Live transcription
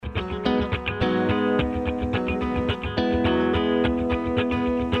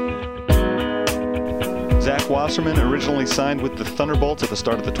Wasserman originally signed with the Thunderbolts at the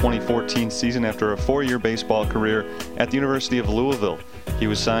start of the 2014 season after a 4-year baseball career at the University of Louisville. He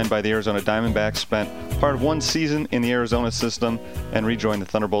was signed by the Arizona Diamondbacks, spent part of one season in the Arizona system, and rejoined the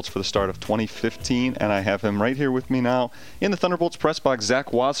Thunderbolts for the start of 2015. And I have him right here with me now in the Thunderbolts press box,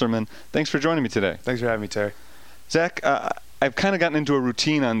 Zach Wasserman. Thanks for joining me today. Thanks for having me, Terry. Zach, I've kind of gotten into a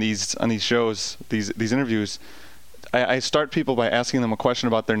routine on these shows, these interviews. I start people by asking them a question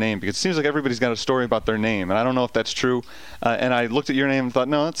about their name because it seems like everybody's got a story about their name, and I don't know if that's true. And I looked at your name and thought,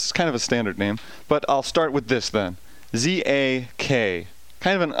 no, that's kind of a standard name. But I'll start with this then. Z-A-K.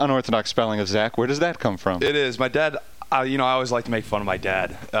 Kind of an unorthodox spelling of Zach. Where does that come from? It is. My dad, I always like to make fun of my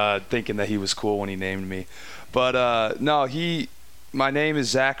dad, thinking that he was cool when he named me. But no, my name is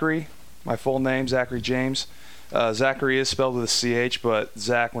Zachary. My full name, Zachary James. Zachary is spelled with a C-H, but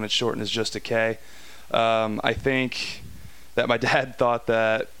Zach, when it's shortened, is just a K. I think that my dad thought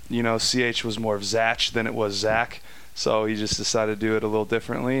that, CH was more of Zach than it was Zach. So he just decided to do it a little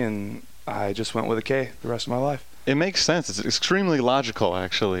differently, and I just went with a K the rest of my life. It makes sense. It's extremely logical,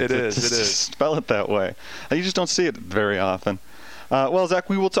 actually. It is. To spell it that way. You just don't see it very often. Well, Zach,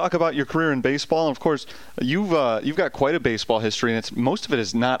 we will talk about your career in baseball. And, of course, you've got quite a baseball history, and most of it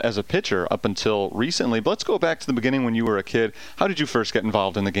is not as a pitcher up until recently. But let's go back to the beginning when you were a kid. How did you first get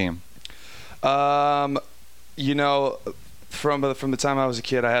involved in the game? From the time I was a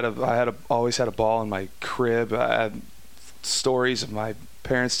kid, I always had a ball in my crib. I had stories of my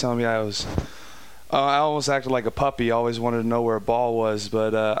parents telling me I almost acted like a puppy. Always wanted to know where a ball was,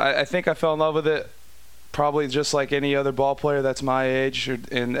 but I think I fell in love with it. Probably just like any other ball player that's my age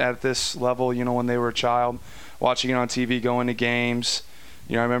and at this level, when they were a child, watching it on TV, going to games.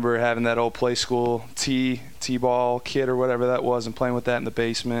 I remember having that old play school T-ball kit or whatever that was and playing with that in the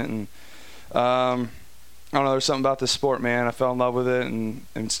basement. And I don't know, there's something about this sport, man. I fell in love with it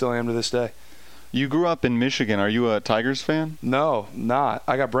and still am to this day. You grew up in Michigan. Are you a Tigers fan? No, not.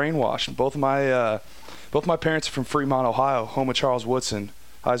 I got brainwashed. Both my parents are from Fremont, Ohio, home of Charles Woodson,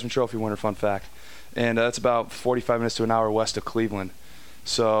 Heisman Trophy winner, fun fact. And that's about 45 minutes to an hour west of Cleveland.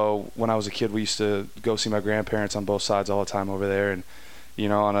 So when I was a kid, we used to go see my grandparents on both sides all the time over there. And,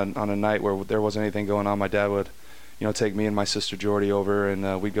 on a night where there wasn't anything going on, my dad would, take me and my sister Jordy over,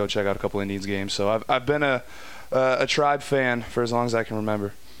 and we'd go check out a couple Indians games. So I've been a Tribe fan for as long as I can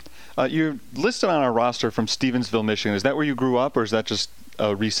remember. You're listed on our roster from Stevensville, Michigan. Is that where you grew up, or is that just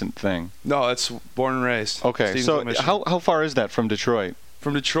a recent thing? No, it's born and raised. Okay, so how far is that from Detroit?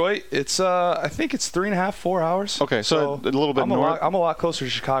 From Detroit, it's I think it's 3.5, 4 hours. Okay, so a little bit north. I'm a lot closer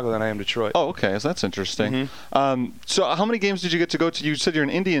to Chicago than I am Detroit. Oh, okay, so that's interesting. Mm-hmm. So how many games did you get to go to? You said you're an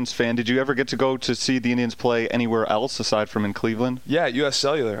Indians fan. Did you ever get to go to see the Indians play anywhere else aside from in Cleveland? Yeah, at U.S.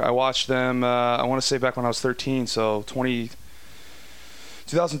 Cellular. I watched them, I want to say back when I was 13, so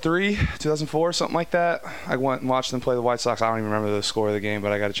 2003, 2004, something like that. I went and watched them play the White Sox. I don't even remember the score of the game,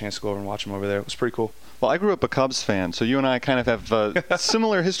 but I got a chance to go over and watch them over there. It was pretty cool. Well, I grew up a Cubs fan, so you and I kind of have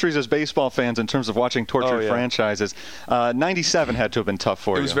similar histories as baseball fans in terms of watching tortured franchises. 97 had to have been tough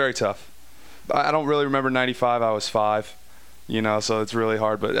for you. It was very tough. I don't really remember 95. I was 5, so it's really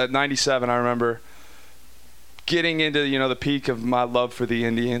hard. But at 97, I remember getting into, the peak of my love for the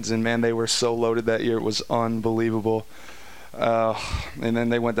Indians, and, man, they were so loaded that year. It was unbelievable. And then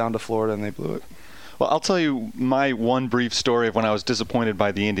they went down to Florida, and they blew it. Well, I'll tell you my one brief story of when I was disappointed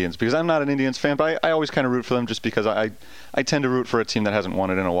by the Indians, because I'm not an Indians fan, but I always kind of root for them just because I tend to root for a team that hasn't won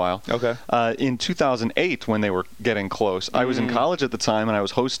it in a while. Okay. In 2008, when they were getting close, I was in college at the time, and I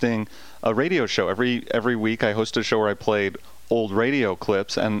was hosting a radio show. Every week I hosted a show where I played old radio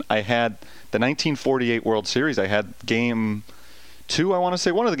clips, and I had the 1948 World Series. I had Game 2, I want to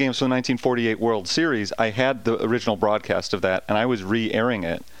say, one of the games from the 1948 World Series. I had the original broadcast of that, and I was re-airing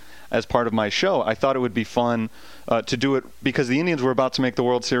it as part of my show. I thought it would be fun to do it because the Indians were about to make the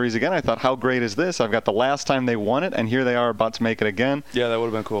World Series again. I thought, how great is this? I've got the last time they won it, and here they are about to make it again. Yeah, that would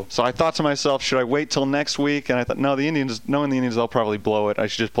have been cool. So I thought to myself, should I wait till next week? And I thought, no, knowing the Indians, they'll probably blow it. I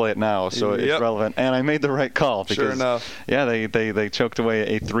should just play it now, so it's relevant. And I made the right call because, sure enough. Yeah, they choked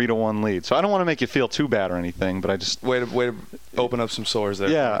away a 3-1 lead. So I don't want to make you feel too bad or anything, but I just way to open up some sores there.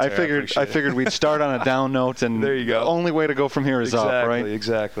 Yeah, I figured we'd start on a down note, and there you go. The only way to go from here is up, right?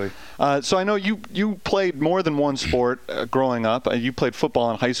 Exactly. So I know you played more than one sport growing up. You played football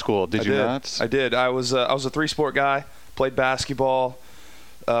in high school, did you not? I did. I was a 3-sport guy. Played basketball,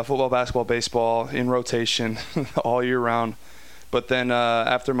 football, basketball, baseball in rotation all year round. But then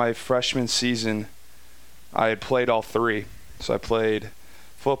after my freshman season, I had played all 3. So I played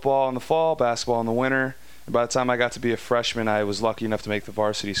football in the fall, basketball in the winter. And by the time I got to be a freshman, I was lucky enough to make the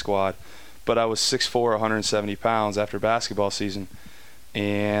varsity squad. But I was 6'4", 170 pounds after basketball season.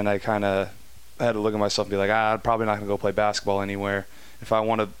 And I kind of I had to look at myself and be like, I'm probably not going to go play basketball anywhere. If I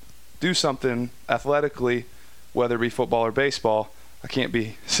want to do something athletically, whether it be football or baseball, I can't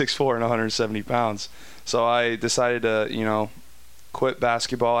be 6'4" and 170 pounds. So I decided to, quit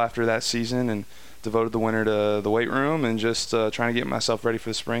basketball after that season and devoted the winter to the weight room and just trying to get myself ready for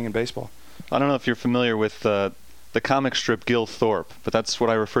the spring in baseball. I don't know if you're familiar with the comic strip Gil Thorpe, but that's what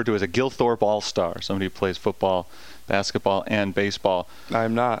I refer to as a Gil Thorpe all-star, somebody who plays football, basketball, and baseball.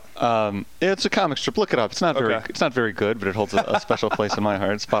 I'm not. It's a comic strip. Look it up. It's not very good, but it holds a special place in my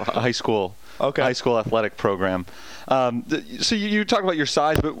heart. It's about a high school athletic program. So you talk about your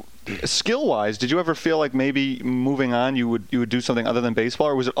size, but skill-wise, did you ever feel like maybe moving on you would do something other than baseball,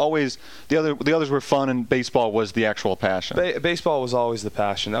 or was it always the others were fun and baseball was the actual passion? Baseball was always the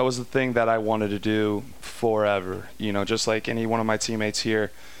passion. That was the thing that I wanted to do forever. Just like any one of my teammates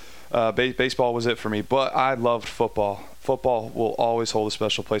here. Baseball was it for me, but I loved football. Football will always hold a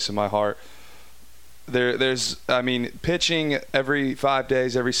special place in my heart. Pitching every 5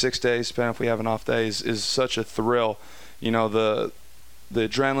 days, every 6 days, depending if we have an off day, is such a thrill. The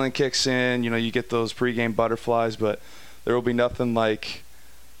adrenaline kicks in. You get those pregame butterflies, but there will be nothing like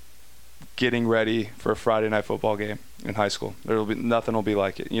getting ready for a Friday night football game in high school. Nothing will be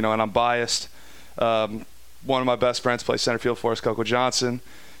like it. And I'm biased. One of my best friends plays center field for us, Coco Johnson.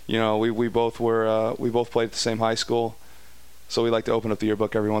 We both played at the same high school, so we like to open up the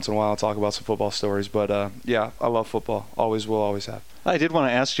yearbook every once in a while and talk about some football stories. But I love football. Always will, always have. I did want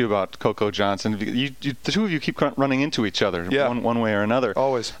to ask you about Coco Johnson. The two of you keep running into each other, one way or another.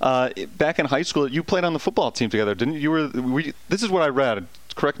 Always. Back in high school, you played on the football team together, didn't you? This is what I read.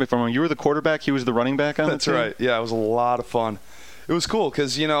 Correct me if I'm wrong. You were the quarterback. He was the running back on the team. That's right. Yeah, it was a lot of fun. It was cool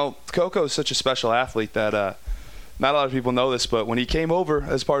because Coco is such a special athlete that. Not a lot of people know this, but when he came over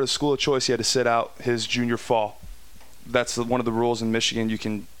as part of the school of choice, he had to sit out his junior fall. That's one of the rules in Michigan. You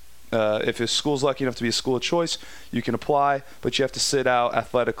can, if his school's lucky enough to be a school of choice, you can apply, but you have to sit out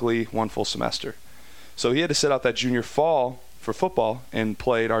athletically one full semester. So he had to sit out that junior fall for football and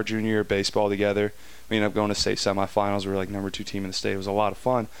played our junior year baseball together. We ended up going to state semifinals. We were like number 2 team in the state. It was a lot of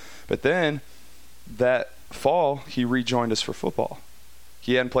fun. But then that fall, he rejoined us for football.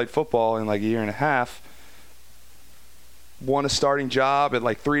 He hadn't played football in like a year and a half. Won a starting job at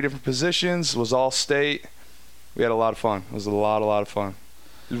like 3 different positions, was all state. We had a lot of fun. It was a lot of fun.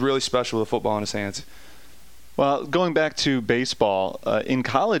 It was really special with a football in his hands. Well, going back to baseball, in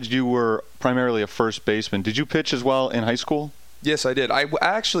college you were primarily a first baseman. Did you pitch as well in high school? Yes, I did. I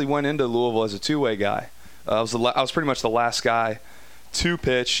actually went into Louisville as a two-way guy. I was pretty much the last guy to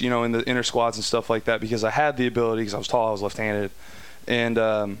pitch, in the inter squads and stuff like that because I had the ability because I was tall, I was left-handed. And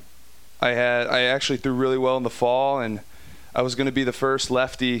I actually threw really well in the fall, and I was going to be the first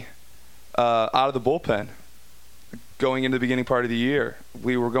lefty out of the bullpen going into the beginning part of the year.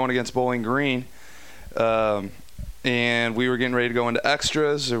 We were going against Bowling Green, and we were getting ready to go into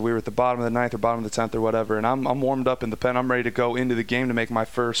extras, or we were at the bottom of the 9th or bottom of the 10th or whatever, and I'm warmed up in the pen. I'm ready to go into the game to make my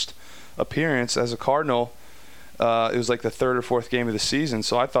first appearance as a Cardinal. It was like the 3rd or 4th game of the season,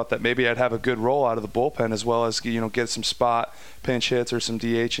 so I thought that maybe I'd have a good role out of the bullpen as well as get some spot pinch hits or some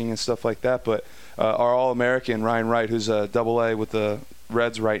DHing and stuff like that. But our All-American Ryan Wright, who's a Double-A with the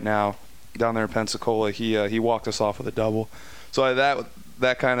Reds right now down there in Pensacola, he walked us off with a double. So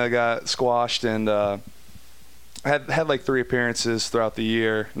that kind of got squashed, and had like 3 appearances throughout the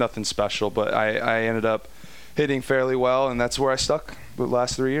year, nothing special, but I ended up hitting fairly well, and that's where I stuck the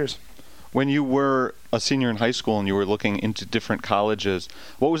last 3 years. When you were a senior in high school and you were looking into different colleges,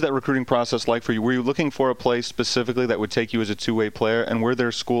 what was that recruiting process like for you? Were you looking for a place specifically that would take you as a two-way player, and were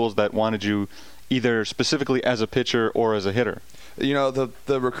there schools that wanted you either specifically as a pitcher or as a hitter?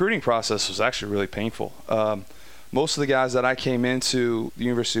 The recruiting process was actually really painful. Most of the guys that I came into the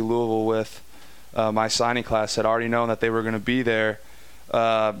University of Louisville with, my signing class, had already known that they were going to be there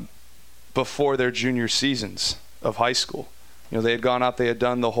before their junior seasons of high school. They had gone out, they had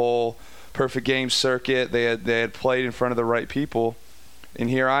done the whole perfect game circuit. They had played in front of the right people, and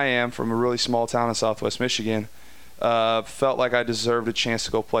here I am from a really small town in Southwest Michigan. Felt like I deserved a chance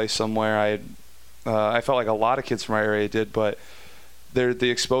to go play somewhere. I felt like a lot of kids from our area did, but the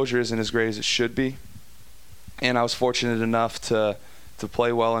exposure isn't as great as it should be. And I was fortunate enough to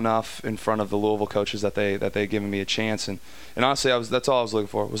play well enough in front of the Louisville coaches that they had given me a chance. And honestly, that's all I was looking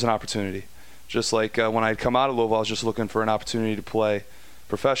for, was an opportunity. Just like when I'd come out of Louisville, I was just looking for an opportunity to play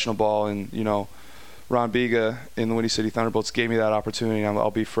professional ball, and Ron Biga in the Windy City Thunderbolts gave me that opportunity, and I'll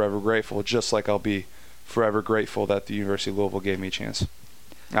be forever grateful, just like I'll be forever grateful that the University of Louisville gave me a chance.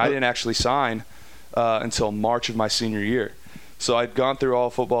 I didn't actually sign until March of my senior year, so I'd gone through all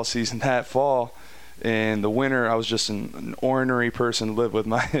football season that fall, In the winter, I was just an ordinary person to live with.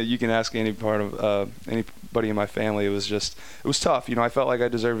 You can ask anybody in my family. It was tough. I felt like I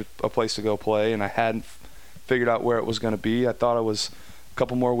deserved a place to go play, and I hadn't figured out where it was going to be. I thought I was a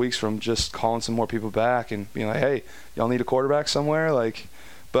couple more weeks from just calling some more people back and being like, hey, y'all need a quarterback somewhere?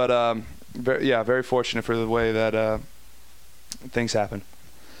 Very fortunate for the way that things happen.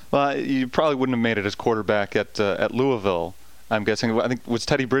 Well, you probably wouldn't have made it as quarterback at Louisville, I'm guessing. I think, was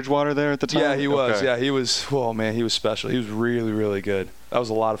Teddy Bridgewater there at the time? Yeah, he was. Okay. Yeah, he was. Oh man, he was special. He was really, really good. That was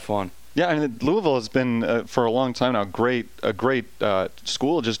a lot of fun. Yeah, I mean, Louisville has been for a long time now a great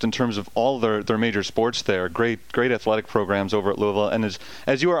school just in terms of all their major sports there. Great athletic programs over at Louisville, and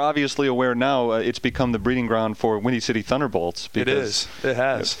as you are obviously aware now, it's become the breeding ground for Windy City Thunderbolts. It is. It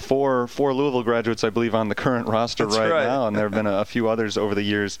has. Four Louisville graduates, I believe, on the current roster right now, and there have been a few others over the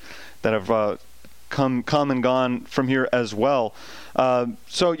years that have come and gone from here as well.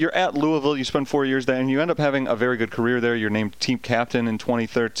 So you're at Louisville. You spent 4 years there, and you end up having a very good career there. You're named team captain in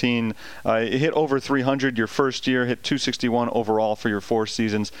 2013. You hit over 300 your first year, hit 261 overall for your 4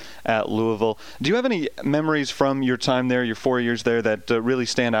 seasons at Louisville. Do you have any memories from your time there, your 4 years there, that really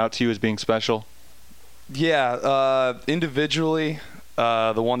stand out to you as being special? Yeah, individually,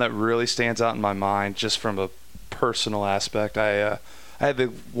 the one that really stands out in my mind, just from a personal aspect, I had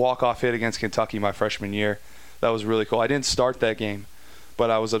the walk-off hit against Kentucky my freshman year. That was really cool. I didn't start that game, but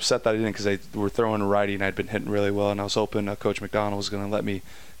I was upset that I didn't because they were throwing a righty and I'd been hitting really well, and I was hoping Coach McDonald was going to let me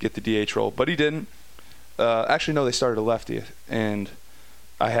get the DH role, but he didn't. Actually, no, they started a lefty, and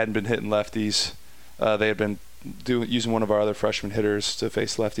I hadn't been hitting lefties. They had been using one of our other freshman hitters to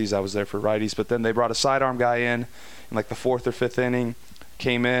face lefties. I was there for righties, but then they brought a sidearm guy in like the 4th or 5th inning,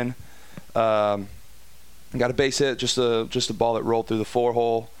 came in, got a base hit, just a ball that rolled through the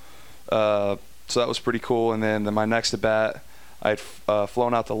 4-hole. So that was pretty cool. And then my next at bat, I had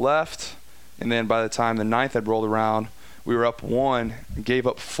flown out to left, and then by the time the 9th had rolled around, we were up 1, gave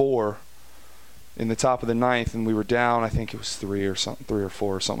up 4 in the top of the 9th, and we were down. I think it was 3 or 4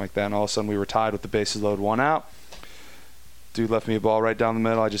 or something like that. And all of a sudden, we were tied with the bases loaded, 1 out. Dude left me a ball right down the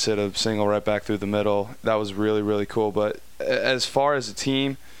middle. I just hit a single right back through the middle. That was really, really cool. But as far as a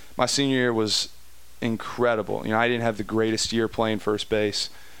team, my senior year was incredible. I didn't have the greatest year playing first base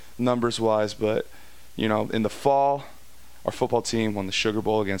numbers-wise, but in the fall, our football team won the Sugar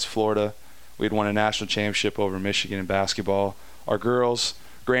Bowl against Florida. We had won a national championship over Michigan in basketball. Our girls,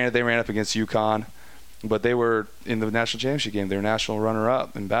 granted, they ran up against UConn, but they were in the national championship game. They were national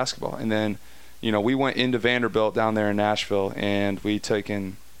runner-up in basketball. And then, we went into Vanderbilt down there in Nashville, and we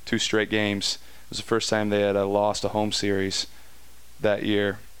taken 2 straight games. It was the first time they had lost a home series that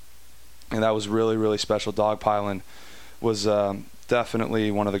year, and that was really, really special. Dogpiling was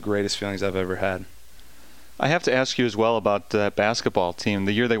definitely one of the greatest feelings I've ever had. I have to ask you as well about that basketball team.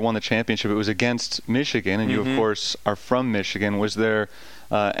 The year they won the championship, it was against Michigan, and you, of course, are from Michigan. Was there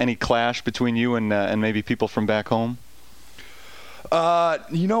any clash between you and maybe people from back home?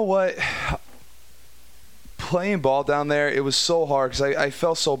 You know what? Playing ball down there, it was so hard because I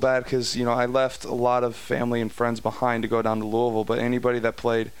felt so bad because, I left a lot of family and friends behind to go down to Louisville, but anybody that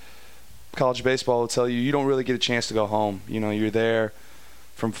played college baseball will tell you, you don't really get a chance to go home. You're there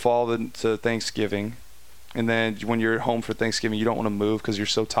from fall to Thanksgiving, and then when you're at home for Thanksgiving, you don't want to move because you're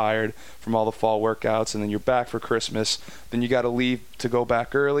so tired from all the fall workouts, and then you're back for Christmas. Then you got to leave to go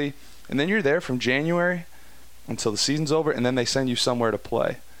back early, and then you're there from January until the season's over, and then they send you somewhere to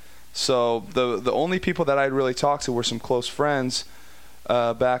play. So the only people that I'd really talked to were some close friends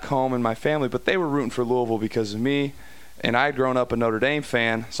back home in my family, but they were rooting for Louisville because of me. And I had grown up a Notre Dame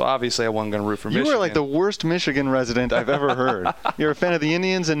fan, so obviously I wasn't going to root for Michigan. You were like the worst Michigan resident I've ever heard. You're a fan of the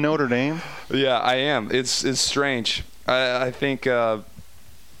Indians and Notre Dame? Yeah, I am. It's strange. I think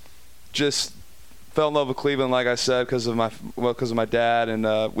just fell in love with Cleveland, like I said, because of my dad.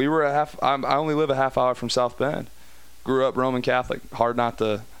 And we were I only live a half hour from South Bend. Grew up Roman Catholic. Hard not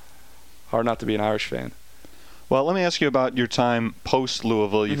to be an Irish fan. Well, let me ask you about your time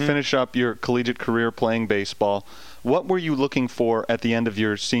post-Louisville. You finish up your collegiate career playing baseball. What were you looking for at the end of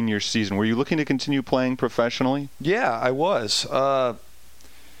your senior season? Were you looking to continue playing professionally? Yeah, I was.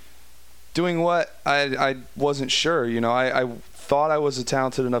 Doing what? I wasn't sure. I thought I was a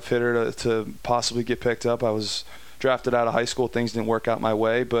talented enough hitter to possibly get picked up. I was drafted out of high school. Things didn't work out my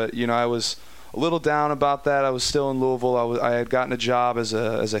way, but I was a little down about that. I was still in Louisville. I had gotten a job as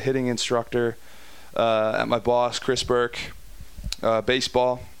a hitting instructor at my boss, Chris Burke,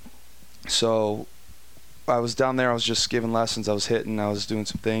 baseball. So I was down there. I was just giving lessons. I was hitting. I was doing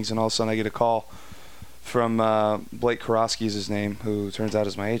some things, and all of a sudden I get a call from Blake Karofsky is his name, who turns out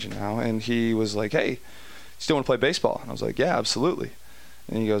is my agent now, and he was like, "Hey, you still want to play baseball?" And I was like, "Yeah, absolutely."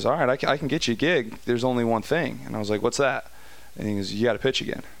 And he goes, all right, I can get you a gig. There's only one thing. And I was like, what's that? And he goes, you got to pitch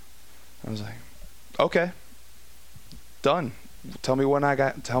again. I was like, okay, done. Tell me when I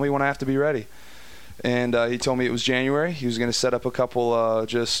have to be ready. And he told me it was January. He was going to set up a couple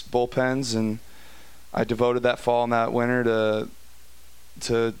just bullpens, and I devoted that fall and that winter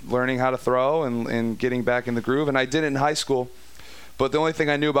to learning how to throw and getting back in the groove. And I did it in high school. But the only thing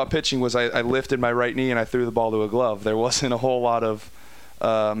I knew about pitching was I lifted my right knee and I threw the ball to a glove. There wasn't a whole lot of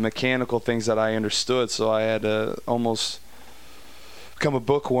mechanical things that I understood, so I had to almost become a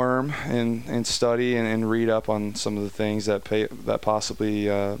bookworm and study and read up on some of the things that possibly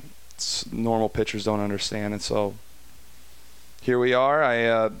normal pitchers don't understand. And so here we are.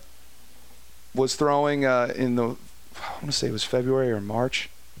 I was throwing I want to say it was February or March.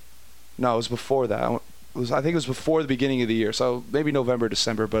 No, it was before that. I think it was before the beginning of the year, so maybe November,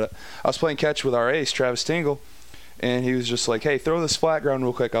 December. But I was playing catch with our ace, Travis Tingle, and he was just like, "Hey, throw this flat ground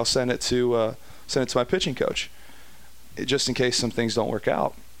real quick. I'll send it to my pitching coach, just in case some things don't work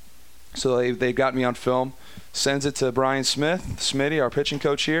out." So they got me on film, sends it to Brian Smith, Smitty, our pitching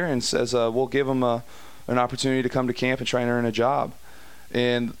coach here, and says we'll give him an opportunity to come to camp and try and earn a job.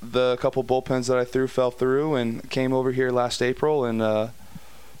 And the couple bullpens that I threw fell through, and came over here last April and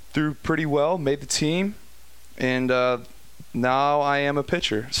threw pretty well, made the team, and now I am a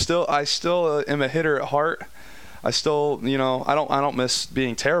pitcher. I still am a hitter at heart. I still, I don't miss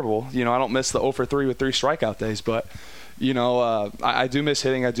being terrible. I don't miss the 0 for 3 with 3 strikeout days, but I do miss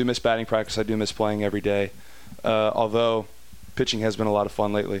hitting. I do miss batting practice. I do miss playing every day. Although pitching has been a lot of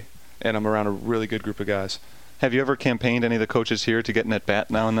fun lately, and I'm around a really good group of guys. Have you ever campaigned any of the coaches here to get an at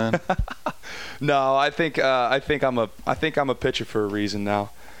bat now and then? No, I think I'm a pitcher for a reason now.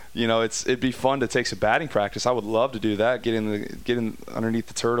 It'd be fun to take some batting practice. I would love to do that, get in underneath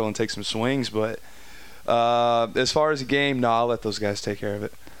the turtle and take some swings. But as far as the game, no, I'll let those guys take care of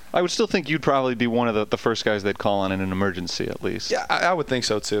it. I would still think you'd probably be one of the first guys they'd call on in an emergency, at least. Yeah, I would think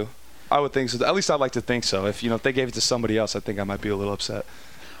so too. I would think so. At least I'd like to think so. If they gave it to somebody else, I think I might be a little upset.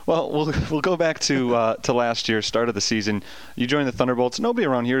 Well, we'll go back to last year, start of the season. You joined the Thunderbolts. Nobody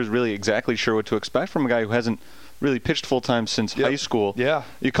around here is really exactly sure what to expect from a guy who hasn't really pitched full-time since high school. Yeah.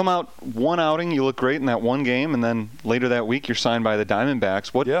 You come out one outing, you look great in that one game, and then later that week you're signed by the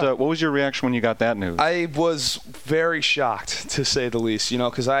Diamondbacks. What was your reaction when you got that news? I was very shocked, to say the least,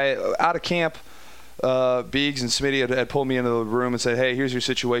 because out of camp, Biggs and Smitty had pulled me into the room and said, hey, here's your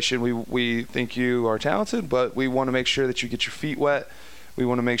situation. We think you are talented, but we want to make sure that you get your feet wet. We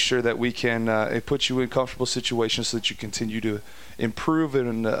want to make sure that we can put you in comfortable situations so that you continue to improve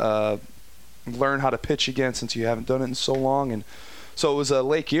and learn how to pitch again, since you haven't done it in so long. And so it was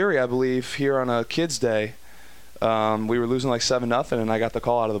Lake Erie, I believe, here on a kids' day. We were losing like 7-0, and I got the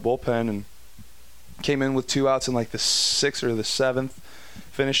call out of the bullpen and came in with 2 outs in like the 6th or the 7th.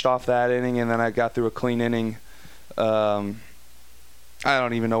 Finished off that inning, and then I got through a clean inning. I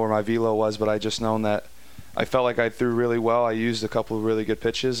don't even know where my velo was, but I just known that I felt like I threw really well. I used a couple of really good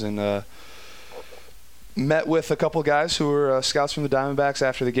pitches, and met with a couple of guys who were scouts from the Diamondbacks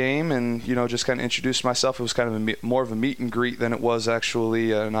after the game, and just kind of introduced myself. It was kind of more of a meet and greet than it was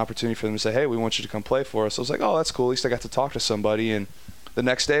actually an opportunity for them to say, hey, we want you to come play for us. So I was like, oh, that's cool. At least I got to talk to somebody. And the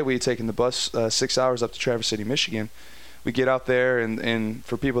next day we had taken the bus 6 hours up to Traverse City, Michigan. We get out there, and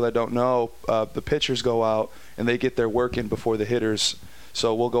for people that don't know, the pitchers go out and they get their work in before the hitters.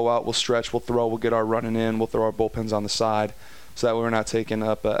 So we'll go out, we'll stretch, we'll throw, we'll get our running in, we'll throw our bullpens on the side, so that way we're not taking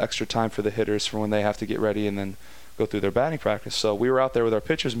up extra time for the hitters for when they have to get ready and then go through their batting practice. So we were out there with our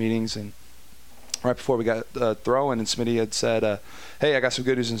pitchers meetings, and right before we got throwing, and Smitty had said, hey, I got some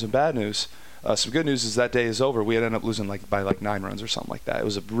good news and some bad news. Some good news is that day is over. We had ended up losing by 9 runs or something like that. It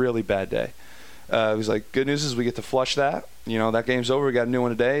was a really bad day. It was like, good news is we get to flush that. That game's over. We got a new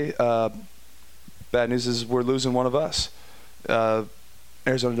one today. Bad news is we're losing one of us.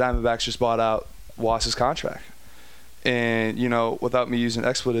 Arizona Diamondbacks just bought out Wass's contract. And, without me using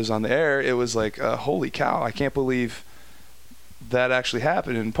expletives on the air, it was like, holy cow, I can't believe that actually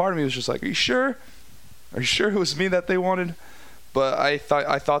happened. And part of me was just like, are you sure? Are you sure it was me that they wanted? But I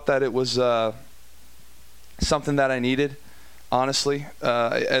thought that it was something that I needed, honestly.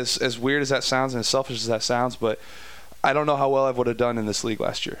 As weird as that sounds and as selfish as that sounds, but I don't know how well I would have done in this league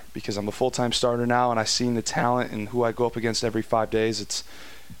last year, because I'm a full-time starter now, and I've seen the talent and who I go up against every 5 days.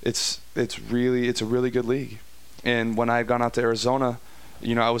 It's a really good league. And when I had gone out to Arizona,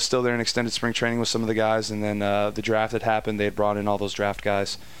 I was still there in extended spring training with some of the guys, and then the draft had happened. They had brought in all those draft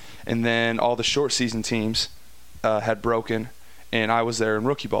guys, and then all the short season teams had broken, and I was there in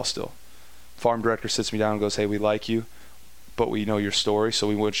rookie ball still. Farm director sits me down and goes, hey, we like you, but we know your story, so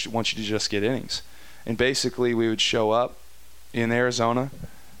we want you to just get innings. And basically we would show up, in Arizona,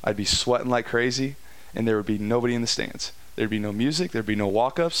 I'd be sweating like crazy, and there would be nobody in the stands. There'd be no music. There'd be no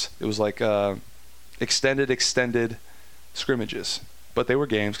walk-ups. It was like extended scrimmages. But they were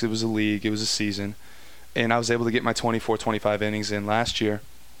games because it was a league. It was a season. And I was able to get my 24, 25 innings in last year.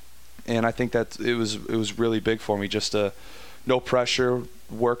 And I think that it was really big for me just to no pressure,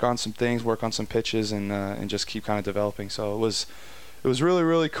 work on some things, work on some pitches, and just keep kind of developing. So it was really,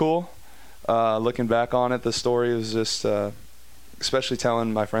 really cool. Looking back on it, the story was just, especially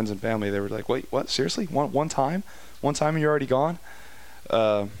telling my friends and family, they were like, wait, what? Seriously? One time? One time and you're already gone?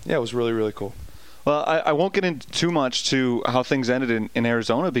 Yeah, it was really, really cool. Well, I won't get into too much to how things ended in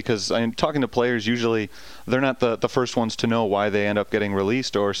Arizona because I'm talking to players. Usually they're not the first ones to know why they end up getting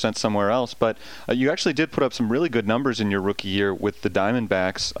released or sent somewhere else. But you actually did put up some really good numbers in your rookie year with the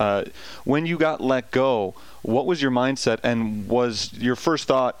Diamondbacks. When you got let go, what was your mindset, and was your first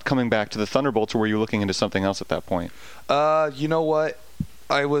thought coming back to the Thunderbolts, or were you looking into something else at that point? You know what?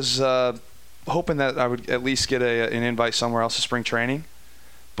 I was hoping that I would at least get an invite somewhere else to spring training,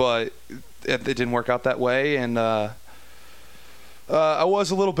 but it didn't work out that way, and I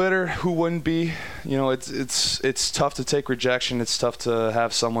was a little bitter. Who wouldn't be? You know, it's tough to take rejection. It's tough to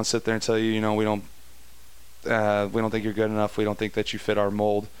have someone sit there and tell you, you know, we don't think you're good enough. We don't think that you fit our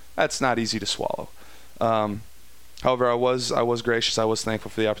mold. That's not easy to swallow. However, I was gracious. I was thankful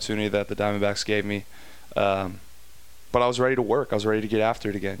for the opportunity that the Diamondbacks gave me, but I was ready to work. I was ready to get after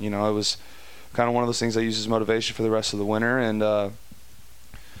it again. You know, it was kind of one of those things I used as motivation for the rest of the winter, and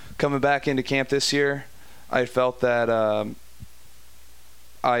coming back into camp this year, I felt that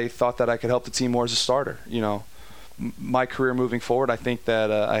I thought that I could help the team more as a starter. You know, my career moving forward, I think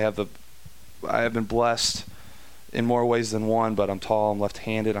that I have been blessed in more ways than one. But I'm tall, I'm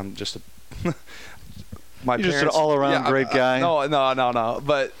left-handed, I'm just You're just an all-around great guy. No.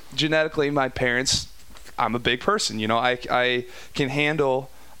 But genetically, my parents, I'm a big person. You know, I can handle.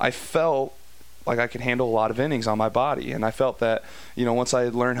 I felt like I could handle a lot of innings on my body. And I felt that, you know, once I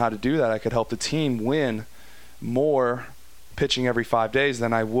learned how to do that, I could help the team win more pitching every 5 days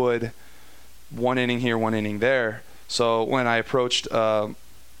than I would one inning here, one inning there. So when I approached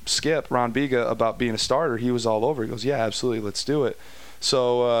Skip, Ron Biga, about being a starter, he was all over. He goes, yeah, absolutely, let's do it.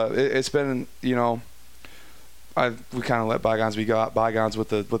 So it's been, you know, we kind of let bygones be bygones with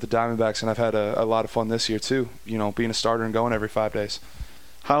the Diamondbacks, and I've had a lot of fun this year too, you know, being a starter and going every 5 days.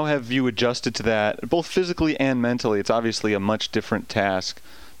 How have you adjusted to that, both physically and mentally? It's obviously a much different task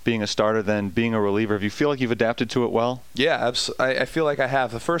being a starter than being a reliever. Do you feel like you've adapted to it well? Yeah, I feel like I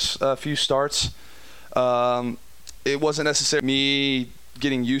have. The first few starts, it wasn't necessarily me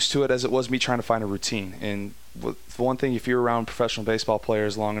getting used to it as it was me trying to find a routine. And for one thing, if you're around professional baseball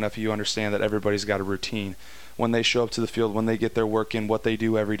players long enough, you understand that everybody's got a routine. When they show up to the field, when they get their work in, what they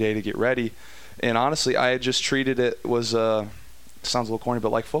do every day to get ready. And honestly, I had just treated it was sounds a little corny,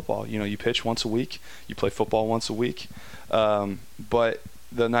 but like football. You know, you pitch once a week, you play football once a week. But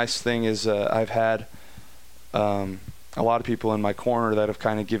the nice thing is I've had a lot of people in my corner that have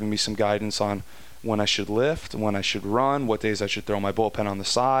kind of given me some guidance on when I should lift, when I should run, what days I should throw my bullpen on the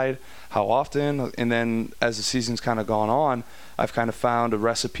side, how often. And then as the season's kind of gone on, I've kind of found a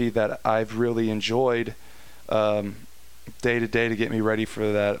recipe that I've really enjoyed day to day to get me ready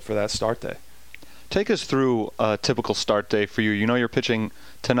for that start day. Take us through a typical start day for you. You know you're pitching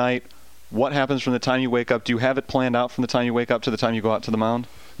tonight. What happens from the time you wake up? Do you have it planned out from the time you wake up to the time you go out to the mound?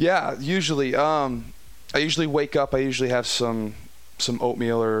 Yeah, usually. I usually wake up. I usually have some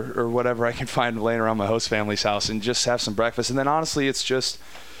oatmeal or whatever I can find laying around my host family's house and just have some breakfast. And then honestly, it's just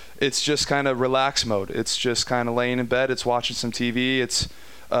kind of relax mode. It's just kind of laying in bed. It's watching some TV. It's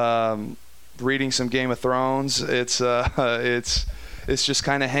reading some Game of Thrones. It's just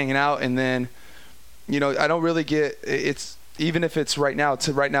kind of hanging out. And then, you know, I don't really get it's even if it's right now it's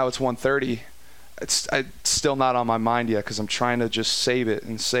 1:30. It's still not on my mind yet because I'm trying to just save it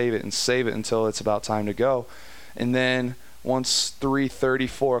until it's about time to go. And then once 3:30,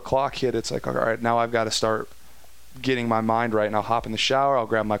 4 o'clock hit, it's like, all right, now I've got to start getting my mind right. And I'll hop in the shower, I'll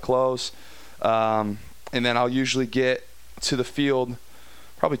grab my clothes, and then I'll usually get to the field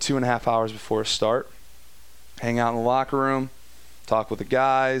probably 2.5 hours before a start, hang out in the locker room, talk with the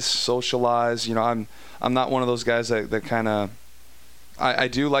guys, socialize. You know, I'm not one of those guys that kind of I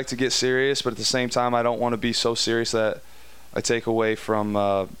do like to get serious, but at the same time I don't want to be so serious that I take away from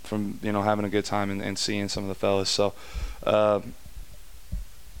you know, having a good time and seeing some of the fellas. So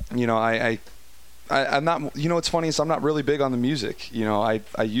you know, I'm not, you know, what's funny is I'm not really big on the music. You know,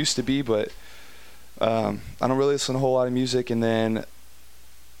 I used to be, but I don't really listen to a whole lot of music. And then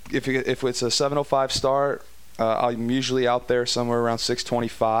if it's a 7:05 start, I'm usually out there somewhere around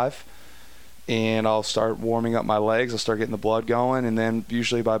 6:25. and I'll start warming up my legs. I'll start getting the blood going, and then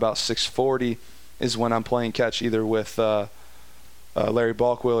usually by about 6:40 is when I'm playing catch either with Larry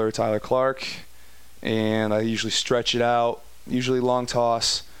Balkwiller or Tyler Clark, and I usually stretch it out, usually long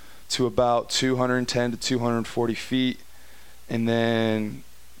toss to about 210 to 240 feet, and then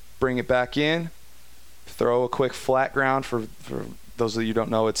bring it back in, throw a quick flat ground. For those of you who don't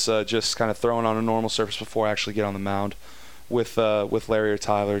know, it's just kind of throwing on a normal surface before I actually get on the mound with Larry or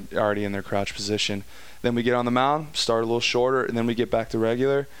Tyler already in their crouch position. Then we get on the mound, start a little shorter, and then we get back to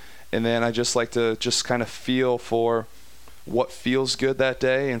regular. And then I just like to just kind of feel for what feels good that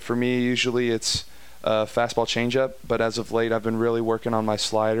day. And for me, usually it's fastball changeup, but as of late I've been really working on my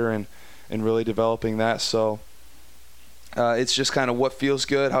slider and really developing that. So it's just kind of what feels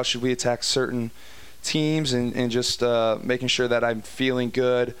good, how should we attack certain teams, and just making sure that I'm feeling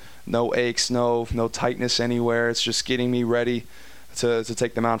good, no aches, no tightness anywhere. It's just getting me ready to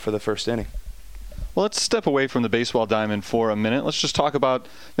take the mound for the first inning. Well, let's step away from the baseball diamond for a minute. Let's just talk about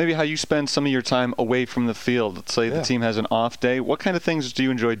maybe how you spend some of your time away from the field. Let's say the team has an off day. What kind of things do you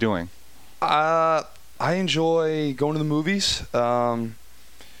enjoy doing? I enjoy going to the movies.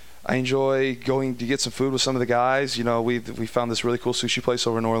 I enjoy going to get some food with some of the guys. You know, we found this really cool sushi place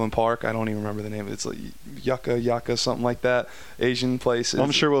over in Orland Park. I don't even remember the name of it. It's like Yaka, something like that. Asian place. Well,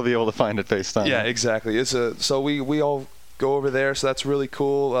 I'm sure we'll be able to find it based on. Yeah, exactly. So we all go over there. So that's really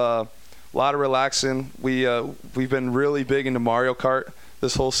cool. A lot of relaxing. We've been really big into Mario Kart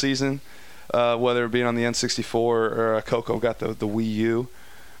this whole season, whether it being on the N64 or Coco got the Wii U,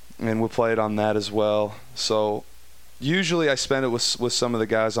 and we'll play it on that as well. So usually I spend it with some of the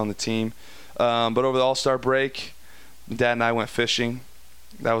guys on the team. But over the All-Star break, Dad and I went fishing.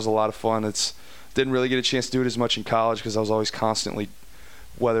 That was a lot of fun. Didn't really get a chance to do it as much in college because I was always constantly,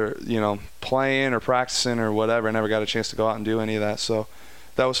 whether playing or practicing or whatever. I never got a chance to go out and do any of that. So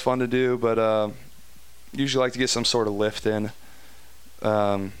that was fun to do. But usually like to get some sort of lift in.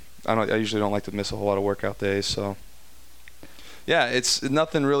 I usually don't like to miss a whole lot of workout days. So yeah, it's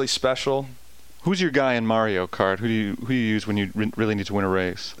nothing really special. Who's your guy in Mario Kart? Who do you use when you really need to win a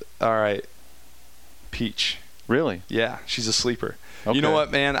race? All right, Peach. Really? Yeah, she's a sleeper. Okay. You know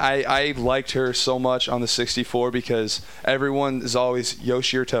what, man? I liked her so much on the 64 because everyone is always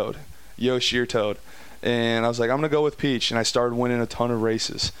Yoshi or Toad. And I was like, I'm going to go with Peach. And I started winning a ton of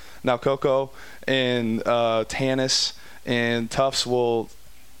races. Now, Coco and Tanis and Tufts will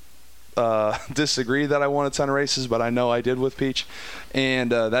disagree that I won a ton of races, but I know I did with Peach.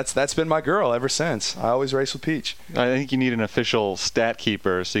 And that's been my girl ever since. I always race with Peach. I think you need an official stat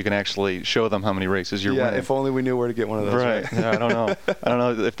keeper so you can actually show them how many races you're winning. Yeah, if only we knew where to get one of those. Right. Yeah, I don't know. I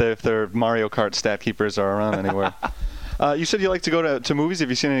don't know if their Mario Kart stat keepers are around anywhere. You said you like to go to movies. Have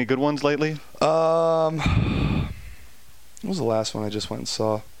you seen any good ones lately? What was the last one I just went and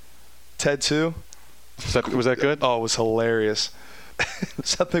saw? Ted 2. Was that good? Oh, it was hilarious.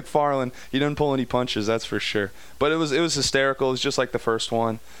 Seth MacFarlane, he didn't pull any punches, that's for sure. But it was hysterical. It was just like the first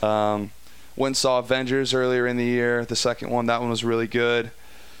one. Went and saw Avengers earlier in the year. The second one, that one was really good.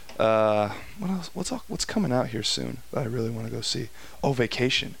 What else? What's coming out here soon that I really want to go see? Oh,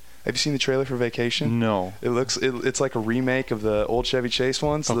 Vacation. Have you seen the trailer for Vacation? No. It's like a remake of the old Chevy Chase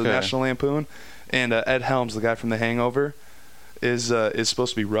ones, the National Lampoon. And Ed Helms, the guy from The Hangover, is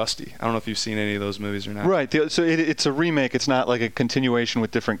supposed to be Rusty. I don't know if you've seen any of those movies or not. Right. So it's a remake. It's not like a continuation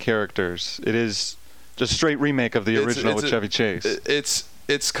with different characters. It is just a straight remake of the original with Chevy Chase.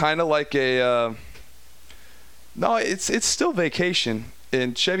 It's kind of like a no. It's still Vacation,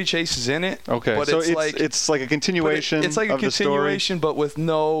 and Chevy Chase is in it. Okay. But so it's like a continuation. It's like a continuation, but with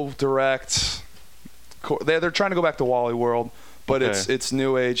no direct. They're trying to go back to Wally World, but it's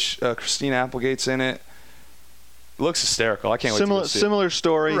new age. Christina Applegate's in it. Looks hysterical. I can't wait to see it. Similar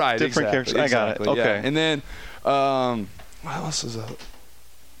story, right, different characters. I got it. Okay. Yeah. And then, what else is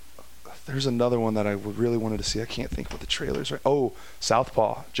there's another one that I really wanted to see. I can't think what the trailer's right. Oh,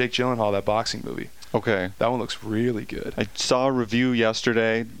 Southpaw. Jake Gyllenhaal, that boxing movie. Okay. That one looks really good. I saw a review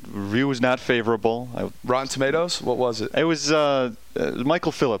yesterday. Review was not favorable. Rotten Tomatoes? What was it? It was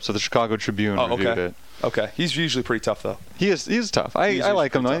Michael Phillips of the Chicago Tribune reviewed it. Okay. He's usually pretty tough, though. He is tough. I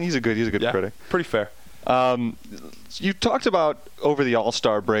like him, though. He's a good critic. Pretty fair. You talked about over the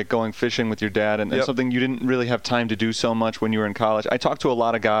All-Star break going fishing with your dad and something you didn't really have time to do so much when you were in college. I talked to a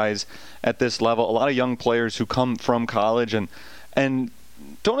lot of guys at this level, a lot of young players who come from college and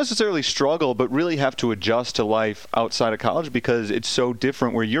don't necessarily struggle but really have to adjust to life outside of college because it's so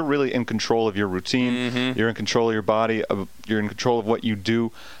different where you're really in control of your routine, you're in control of your body, you're in control of what you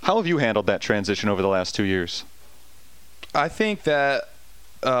do. How have you handled that transition over the last 2 years? I think that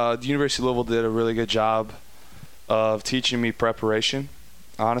the University of Louisville did a really good job of teaching me preparation,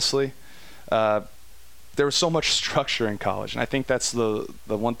 honestly. there was so much structure in college, and I think that's the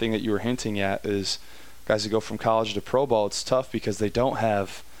one thing that you were hinting at is guys who go from college to pro ball. It's tough because they don't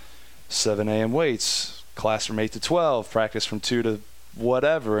have 7 a.m. weights, class from 8 to 12, practice from 2 to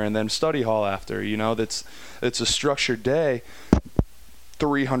whatever, and then study hall after. It's a structured day,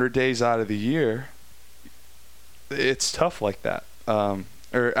 300 days out of the year. It's tough like that.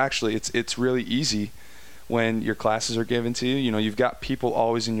 Or actually, it's really easy when your classes are given to you. You've got people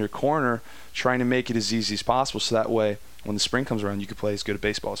always in your corner trying to make it as easy as possible, so that way when the spring comes around, you can play as good a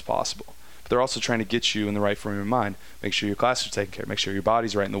baseball as possible. But they're also trying to get you in the right frame of mind, make sure your classes are taken care of, make sure your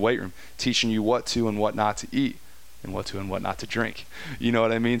body's right in the weight room, teaching you what to and what not to eat, and what to and what not to drink. You know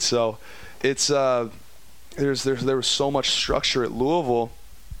what I mean? So it's there was so much structure at Louisville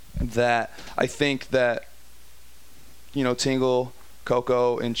that I think that Tingle,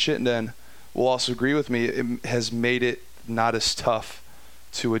 Coco, and Chittenden will also agree with me. It has made it not as tough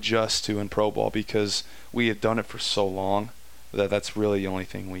to adjust to in pro ball because we had done it for so long that's really the only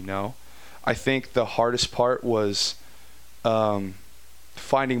thing we know. I think the hardest part was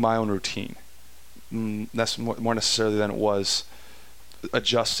finding my own routine. That's more necessarily than it was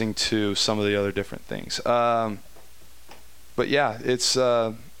adjusting to some of the other different things. But yeah, it's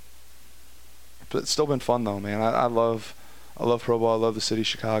still been fun though, man. I love pro ball. I love the city of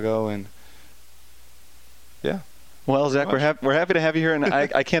Chicago, and yeah. Well, Zach, we're happy to have you here, and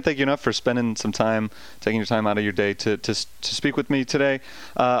I can't thank you enough for spending some time, taking your time out of your day to speak with me today.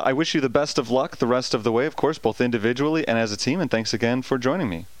 I wish you the best of luck the rest of the way, of course, both individually and as a team, and thanks again for joining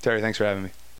me. Terry, thanks for having me.